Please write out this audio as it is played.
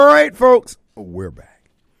right, folks, we're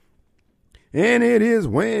back. And it is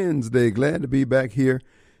Wednesday. Glad to be back here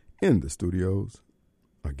in the studios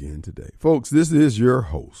again today. Folks, this is your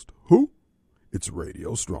host. Who? It's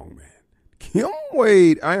Radio Strongman. Kim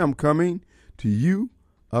Wade. I am coming to you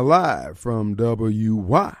alive from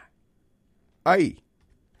WYA.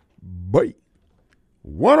 Bay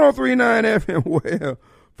 103.9 FM. Well,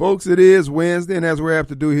 folks, it is Wednesday, and as we have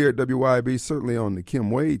to do here at WYB, certainly on the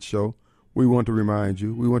Kim Wade Show, we want to remind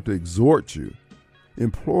you, we want to exhort you,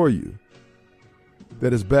 implore you,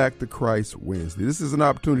 that it's Back to Christ Wednesday. This is an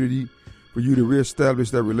opportunity for you to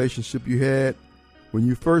reestablish that relationship you had when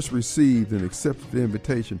you first received and accepted the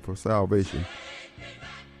invitation for salvation.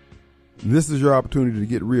 And this is your opportunity to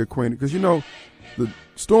get reacquainted, because, you know, the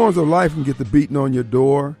storms of life can get the beating on your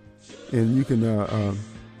door, and you can, there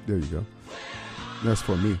you go. That's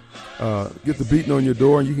for me. Get the beating on your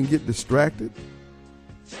door, and you can get distracted.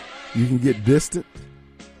 You can get distant.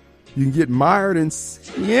 You can get mired in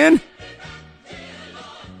sin.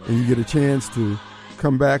 And you get a chance to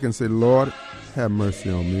come back and say, Lord, have mercy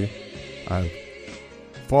on me. I've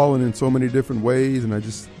fallen in so many different ways, and I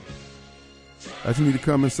just need to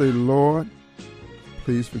come and say, Lord,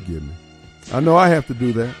 please forgive me. I know I have to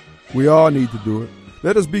do that. We all need to do it.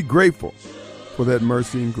 Let us be grateful for that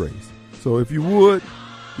mercy and grace. So if you would,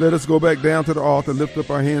 let us go back down to the altar, lift up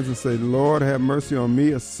our hands and say, Lord, have mercy on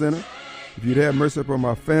me, a sinner. If you'd have mercy upon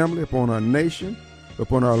my family, upon our nation,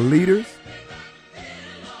 upon our leaders,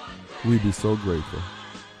 we'd be so grateful.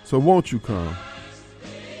 So won't you come?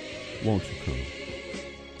 Won't you come?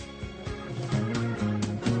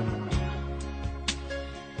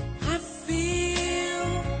 I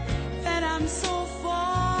feel that I'm so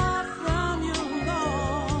far from you,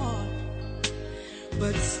 Lord,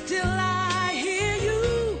 but still I hear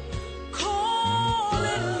you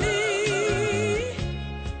calling me.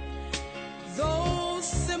 Those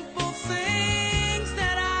simple things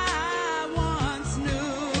that I once knew,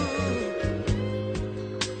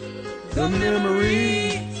 the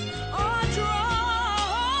memories are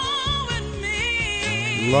drawing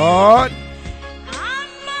me. Lord. I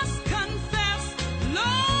must confess,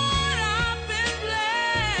 Lord, I've been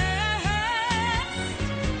blessed,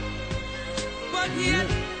 but yet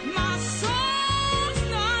my soul's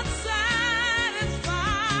not satisfied.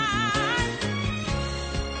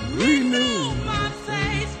 Renew my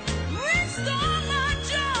faith, restore my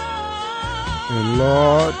joy. And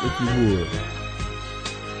Lord, if you would,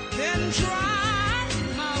 Then dry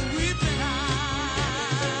my weeping eyes.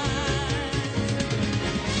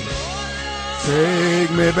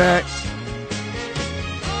 take me back.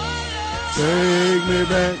 Take me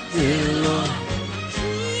back, dear Lord. To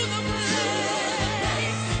the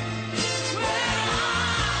place where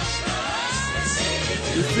I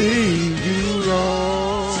To see you,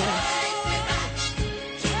 Lord.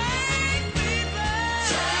 take me back.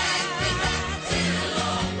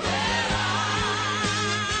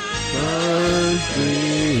 First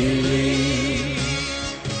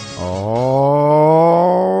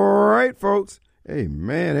all right, folks.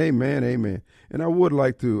 Amen, amen, amen. And I would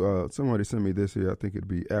like to, somebody send me this here. I think it'd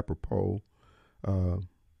be apropos,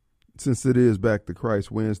 since it is Back to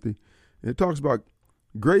Christ Wednesday. And it talks about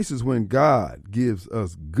grace is when God gives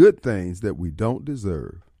us good things that we don't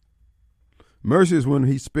deserve. Mercy is when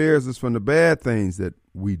he spares us from the bad things that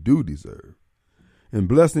we do deserve. And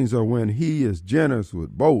blessings are when he is generous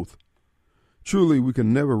with both. Truly, we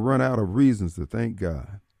can never run out of reasons to thank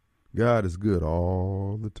God. God is good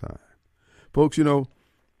all the time. Folks, you know,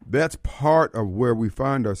 that's part of where we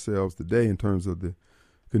find ourselves today in terms of the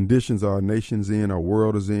conditions our nation's in, our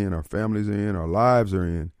world is in, our families are in, our lives are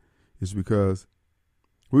in, is because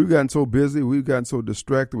we've gotten so busy, we've gotten so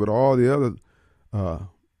distracted with all the other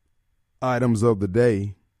items of the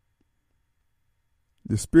day.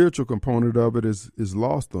 The spiritual component of it is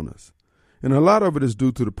lost on us. And a lot of it is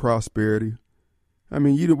due to the prosperity. I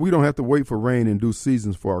mean, we don't have to wait for rain in due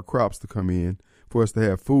seasons for our crops to come in for us to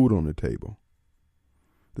have food on the table.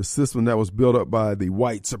 The system that was built up by the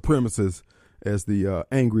white supremacists, as the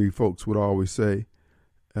angry folks would always say,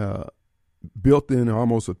 built in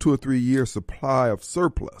almost a 2 or 3 year supply of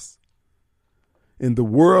surplus. And the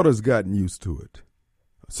world has gotten used to it.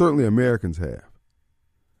 Certainly Americans have.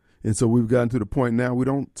 And so we've gotten to the point now we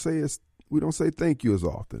don't say thank you as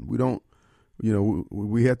often. We don't, you know,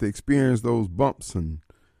 we have to experience those bumps and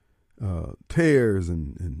tears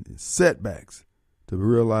and setbacks to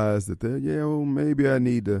realize that maybe I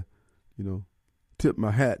need to, you know, tip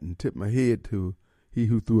my hat and tip my head to he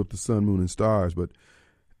who threw up the sun, moon, and stars. But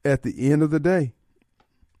at the end of the day,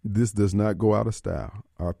 this does not go out of style.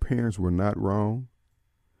 Our parents were not wrong.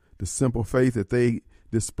 The simple faith that they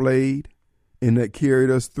displayed and that carried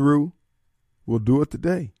us through will do it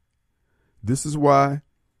today. This is why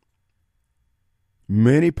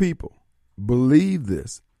many people believe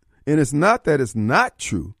this. And it's not that it's not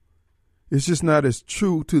true. It's just not as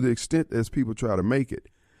true to the extent as people try to make it.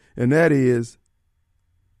 And that is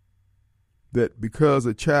that because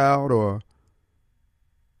a child or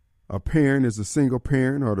a parent is a single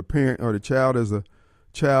parent, or the parent or the child is a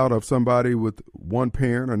child of somebody with one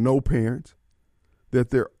parent or no parents, that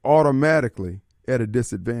they're automatically at a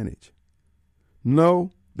disadvantage.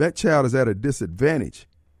 No, that child is at a disadvantage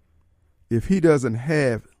if he doesn't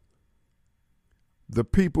have the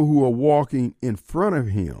people who are walking in front of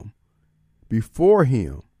him, before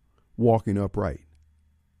him, walking upright.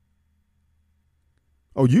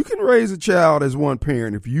 Oh, you can raise a child as one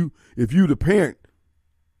parent if you the parent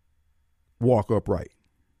walk upright.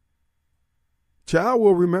 Child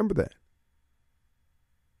will remember that.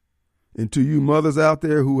 And to you mothers out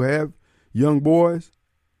there who have young boys,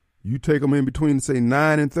 you take them in between, say,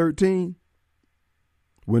 9 and 13,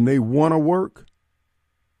 when they want to work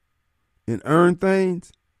and earn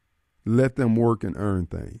things, let them work and earn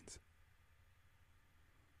things.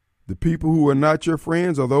 The people who are not your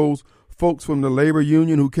friends are those folks from the labor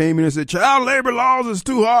union who came in and said, child labor laws is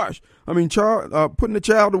too harsh. I mean, putting the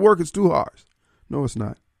child to work is too harsh. No, it's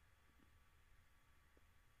not.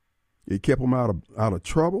 It kept them out of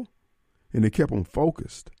trouble, and it kept them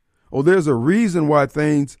focused. Oh, there's a reason why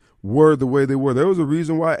things were the way they were. There was a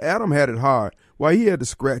reason why Adam had it hard, why he had to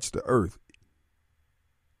scratch the earth.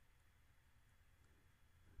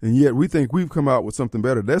 And yet we think we've come out with something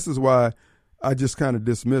better. This is why I just kind of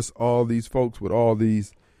dismiss all these folks with all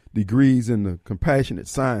these degrees in the compassionate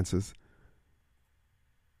sciences.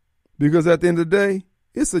 Because at the end of the day,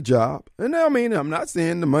 it's a job. And I mean, I'm not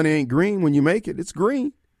saying the money ain't green when you make it. It's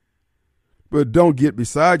green. But don't get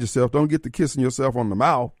beside yourself. Don't get to kissing yourself on the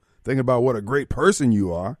mouth, thinking about what a great person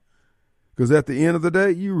you are. Because at the end of the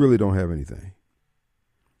day, you really don't have anything.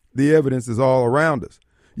 The evidence is all around us.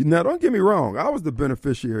 Now, don't get me wrong. I was the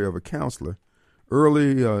beneficiary of a counselor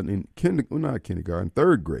early in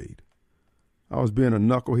third grade. I was being a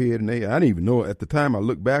knucklehead, and I didn't even know it. At the time I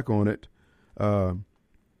look back on it, I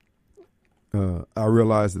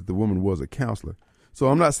realized that the woman was a counselor. So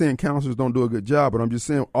I'm not saying counselors don't do a good job, but I'm just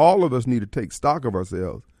saying all of us need to take stock of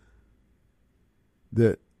ourselves,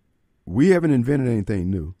 that we haven't invented anything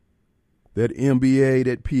new. That MBA,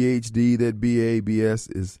 that PhD, that BA,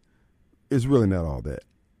 BS is really not all that.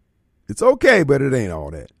 It's okay, but it ain't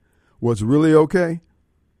all that. What's really okay,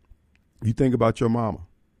 you think about your mama.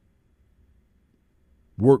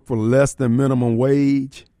 Worked for less than minimum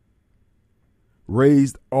wage,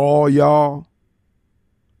 raised all y'all,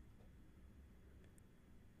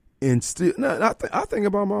 and still, I think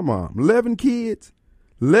about my mom. 11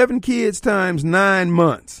 kids times 9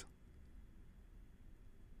 months.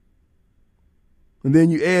 And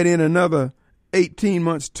then you add in another 18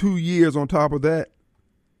 months, 2 years on top of that.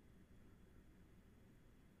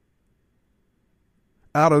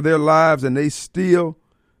 Out of their lives, and they still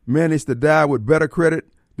managed to die with better credit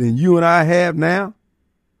than you and I have now,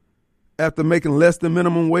 after making less than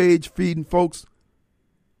minimum wage, feeding folks.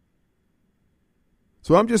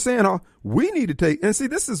 So I'm just saying, we need to take, and see,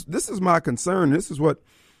 this is my concern. This is what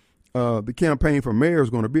the campaign for mayor is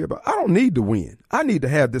going to be about. I don't need to win. I need to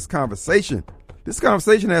have this conversation. This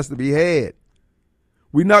conversation has to be had.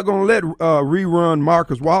 We're not going to let rerun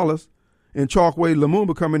Marcus Wallace and Chalkway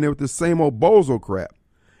Lumumba come in there with this same old bozo crap.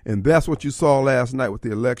 And that's what you saw last night with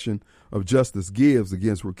the election of Justice Gibbs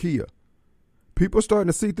against Rukia. People are starting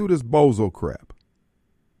to see through this bozo crap.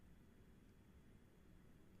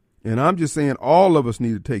 And I'm just saying all of us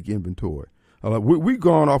need to take inventory. We've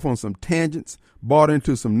gone off on some tangents, bought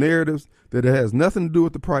into some narratives that it has nothing to do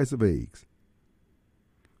with the price of eggs.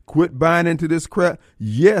 Quit buying into this crap.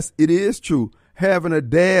 Yes, it is true. Having a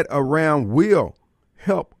dad around will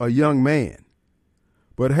help a young man.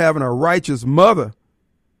 But having a righteous mother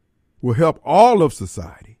will help all of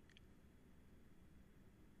society.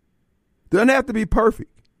 Doesn't have to be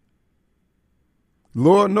perfect.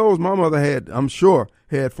 Lord knows my mother had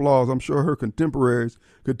flaws I'm sure her contemporaries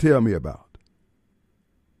could tell me about.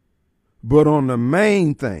 But on the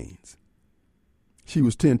main things, she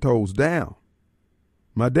was 10 toes down.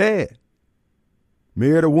 My dad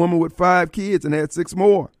married a woman with 5 kids and had 6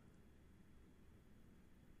 more,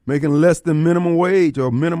 making less than minimum wage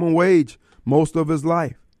or minimum wage most of his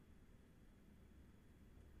life.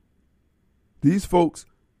 These folks,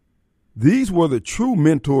 these were the true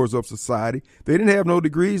mentors of society. They didn't have no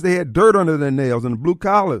degrees. They had dirt under their nails and blue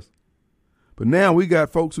collars. But now we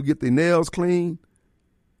got folks who get their nails clean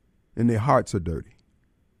and their hearts are dirty.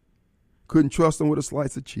 Couldn't trust them with a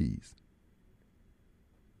slice of cheese.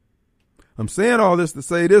 I'm saying all this to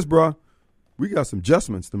say this, bro. We got some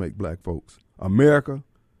adjustments to make, black folks. America,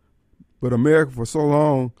 but America for so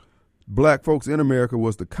long, black folks in America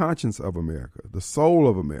was the conscience of America, the soul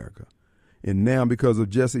of America. And now because of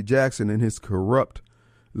Jesse Jackson and his corrupt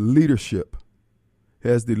leadership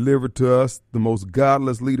has delivered to us the most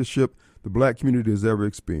godless leadership the black community has ever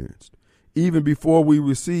experienced. Even before we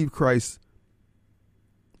received Christ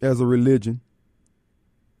as a religion,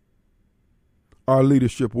 our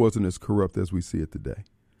leadership wasn't as corrupt as we see it today,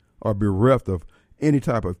 or bereft of any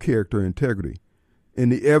type of character or integrity.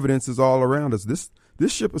 And the evidence is all around us. This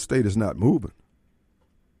ship of state is not moving.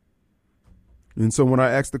 And so when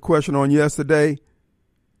I asked the question on yesterday,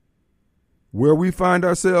 where we find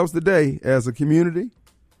ourselves today as a community,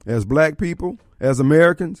 as black people, as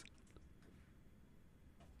Americans,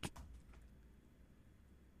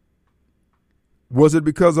 was it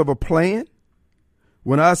because of a plan?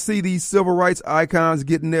 When I see these civil rights icons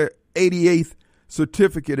getting their 88th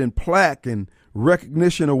certificate and plaque and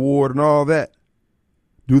recognition award and all that,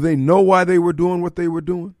 do they know why they were doing what they were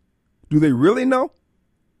doing? Do they really know?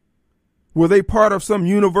 Were they part of some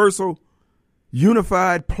universal,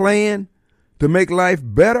 unified plan to make life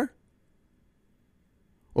better?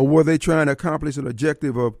 Or were they trying to accomplish an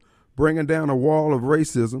objective of bringing down a wall of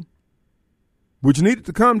racism, which needed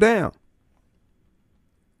to come down?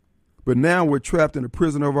 But now we're trapped in a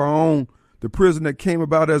prison of our own. The prison that came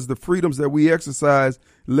about as the freedoms that we exercised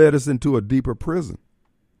led us into a deeper prison.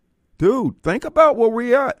 Dude, think about where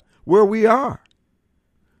we are.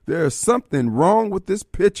 There is something wrong with this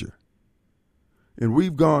picture. And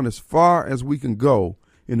we've gone as far as we can go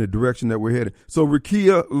in the direction that we're headed. So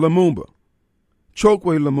Rukia Lumumba,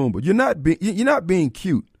 Chokwe Lumumba, you're not being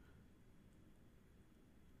cute.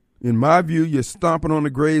 In my view, you're stomping on the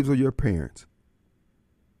graves of your parents.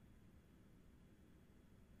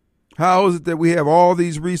 How is it that we have all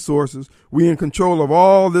these resources? We in control of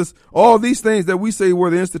all these things that we say were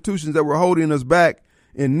the institutions that were holding us back,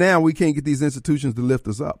 and now we can't get these institutions to lift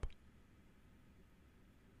us up.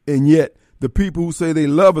 And yet, the people who say they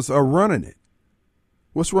love us are running it.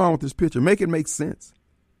 What's wrong with this picture? Make it make sense.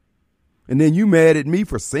 And then you mad at me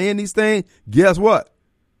for saying these things? Guess what?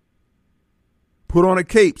 Put on a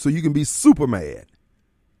cape so you can be super mad.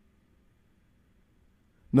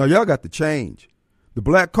 Now, y'all got to change. The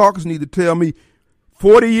Black Caucus need to tell me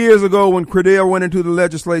 40 years ago when Credell went into the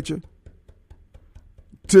legislature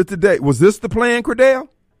to today, was this the plan, Credell?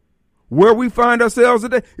 Where we find ourselves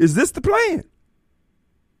today? Is this the plan?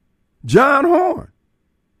 John Horn,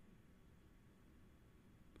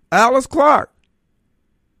 Alice Clark,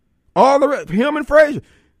 all the rest, him and Frazier.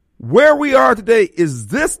 Where we are today, is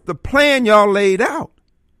this the plan y'all laid out?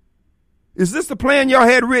 Is this the plan y'all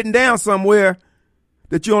had written down somewhere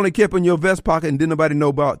that you only kept in your vest pocket and didn't nobody know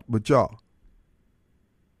about but y'all?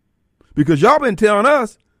 Because y'all been telling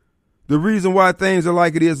us the reason why things are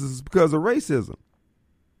like it is because of racism.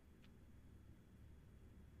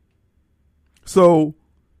 So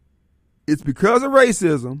it's because of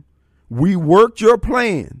racism. We worked your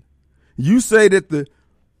plan. You say that the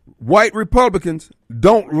white Republicans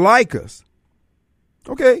don't like us.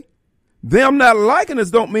 Okay. Them not liking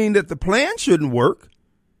us don't mean that the plan shouldn't work.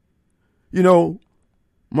 You know,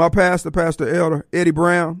 my pastor, Pastor Elder Eddie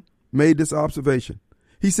Brown, made this observation.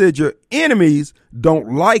 He said, your enemies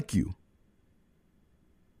don't like you,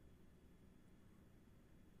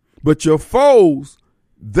 but your foes,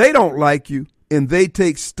 they don't like you, and they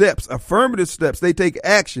take steps, affirmative steps. They take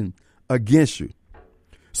action against you.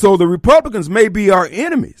 So the Republicans may be our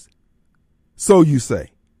enemies, so you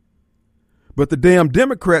say, but the damn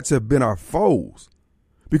Democrats have been our foes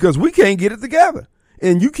because we can't get it together.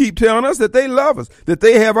 And you keep telling us that they love us, that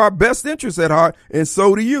they have our best interests at heart, and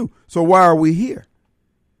so do you. So why are we here?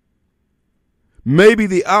 Maybe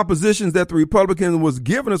the oppositions that the Republicans was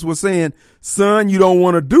giving us was saying, son, you don't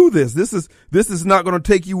want to do this. This is not going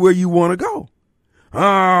to take you where you want to go.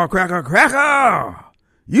 Oh, cracker.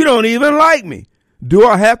 You don't even like me. Do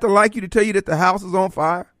I have to like you to tell you that the house is on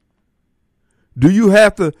fire? Do you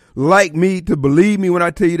have to like me to believe me when I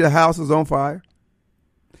tell you the house is on fire?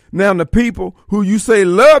 Now, the people who you say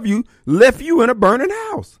love you left you in a burning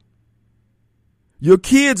house. Your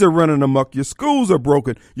kids are running amok. Your schools are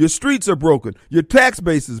broken. Your streets are broken. Your tax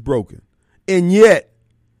base is broken. And yet,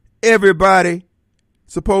 everybody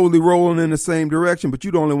supposedly rolling in the same direction, but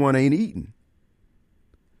you the only one ain't eating.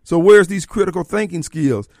 So where's these critical thinking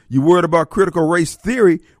skills? You worried about critical race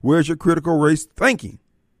theory. Where's your critical race thinking?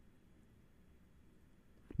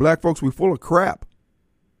 Black folks, we full of crap.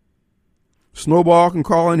 Snowball can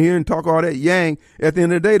call in here and talk all that yang. At the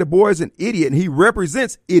end of the day, the boy's an idiot, and he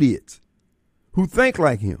represents idiots who think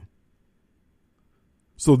like him.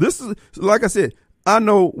 So this is, like I said, I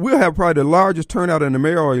know we'll have probably the largest turnout in the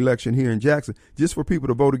mayoral election here in Jackson just for people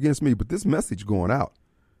to vote against me, but this message going out.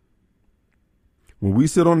 When we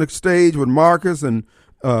sit on the stage with Marcus and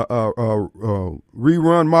rerun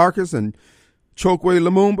Marcus and Chokwe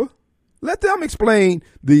Lumumba, let them explain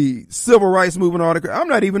the civil rights movement article. I'm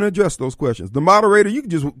not even going to address those questions. The moderator, you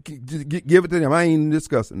can just give it to them. I ain't even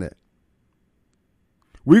discussing that.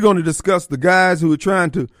 We're going to discuss the guys who are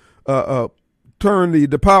trying to turn the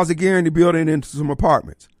deposit guarantee building into some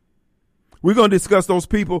apartments. We're going to discuss those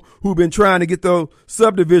people who've been trying to get the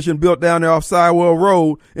subdivision built down there off Sidewell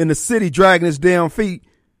Road and the city dragging its damn feet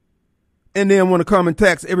and then want to come and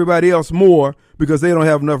tax everybody else more because they don't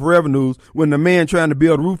have enough revenues when the man trying to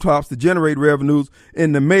build rooftops to generate revenues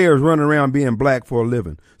and the mayor's running around being black for a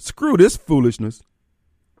living. Screw this foolishness.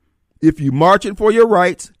 If you marching for your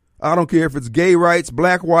rights, I don't care if it's gay rights,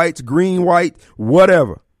 black whites, green white,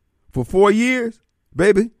 whatever. For 4 years,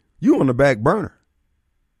 baby, you on the back burner.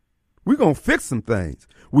 We're going to fix some things.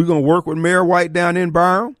 We're going to work with Mayor White down in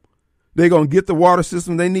Byram. They're going to get the water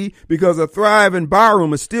system they need because a thriving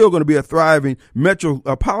Byram is still going to be a thriving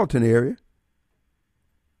metropolitan area.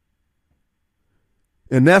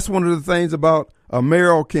 And that's one of the things about a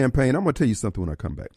mayoral campaign. I'm going to tell you something when I come back.